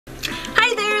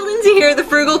Lindsay here, the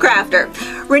Frugal Crafter.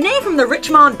 Renae from the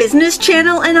Rich Mom Business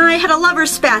channel and I had a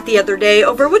lover's spat the other day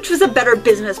over which was a better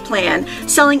business plan,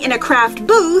 selling in a craft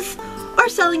booth or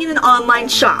selling in an online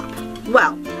shop.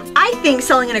 Well, I think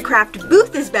selling in a craft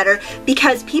booth is better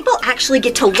because people actually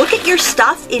get to look at your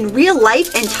stuff in real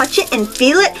life and touch it and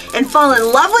feel it and fall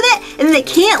in love with it, and then they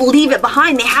can't leave it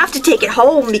behind. They have to take it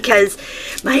home because,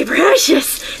 my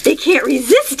precious, they can't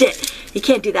resist it. You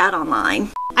can't do that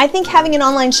online. I think having an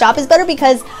online shop is better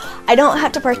because I don't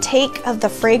have to partake of the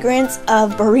fragrance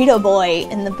of Burrito Boy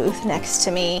in the booth next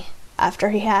to me after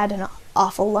he had an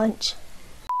awful lunch.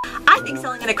 I think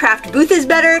selling in a craft booth is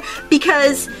better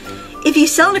because if you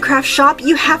sell in a craft shop,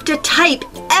 you have to type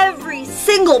every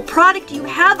single product you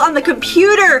have on the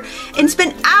computer and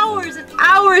spend hours and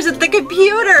hours at the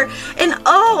computer. And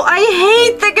oh, I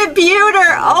hate the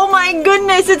computer. Oh my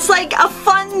goodness, it's like a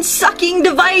fun sucking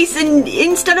device, and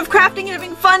instead of crafting and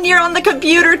having fun, you're on the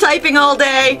computer typing all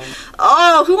day.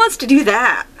 Oh, who wants to do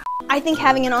that? I think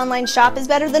having an online shop is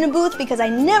better than a booth because I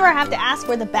never have to ask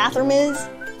where the bathroom is.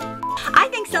 I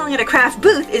think selling at a craft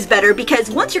booth is better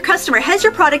because once your customer has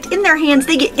your product in their hands,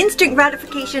 they get instant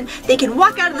gratification. They can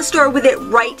walk out of the store with it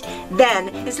right then,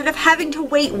 instead of having to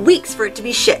wait weeks for it to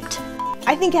be shipped.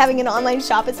 I think having an online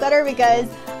shop is better because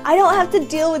I don't have to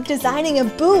deal with designing a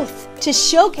booth to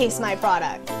showcase my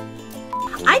product.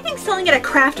 I think selling at a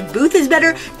craft booth is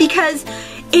better because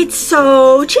it's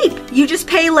so cheap. You just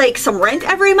pay like some rent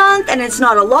every month and it's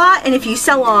not a lot, and if you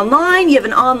sell online, you have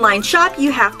an online shop,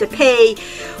 you have to pay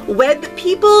web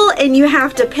people and you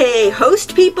have to pay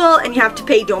host people and you have to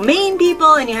pay domain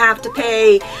people and you have to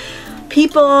pay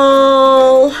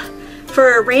people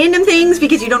for random things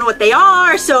because you don't know what they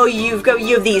are, so you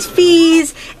have these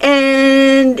fees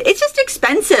and it's just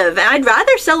expensive. And I'd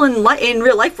rather sell in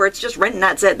real life where it's just rent and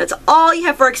that's it. That's all you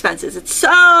have for expenses. It's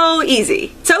so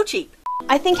easy, so cheap.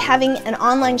 I think having an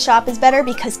online shop is better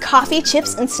because coffee,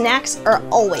 chips, and snacks are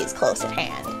always close at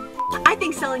hand. I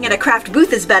think selling at a craft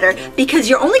booth is better because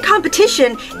your only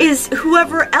competition is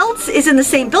whoever else is in the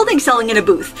same building selling in a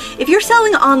booth. If you're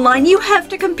selling online, you have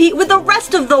to compete with the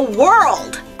rest of the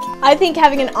world. I think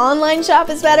having an online shop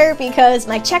is better because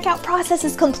my checkout process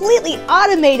is completely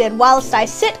automated whilst I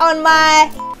sit on my...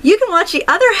 You can watch the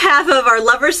other half of our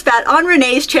lover's spat on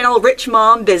Renae's channel, Rich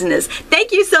Mom Business.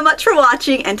 Thank you so much for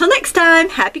watching. Until next time,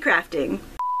 happy crafting.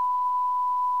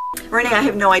 Renae, I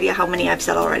have no idea how many I've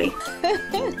said already.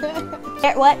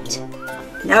 What?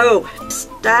 No,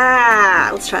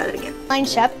 stop. Let's try that again. Online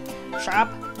shop.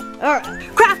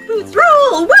 Craft booths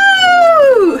rule!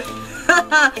 Woo!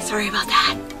 Sorry about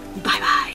that. Bye-bye.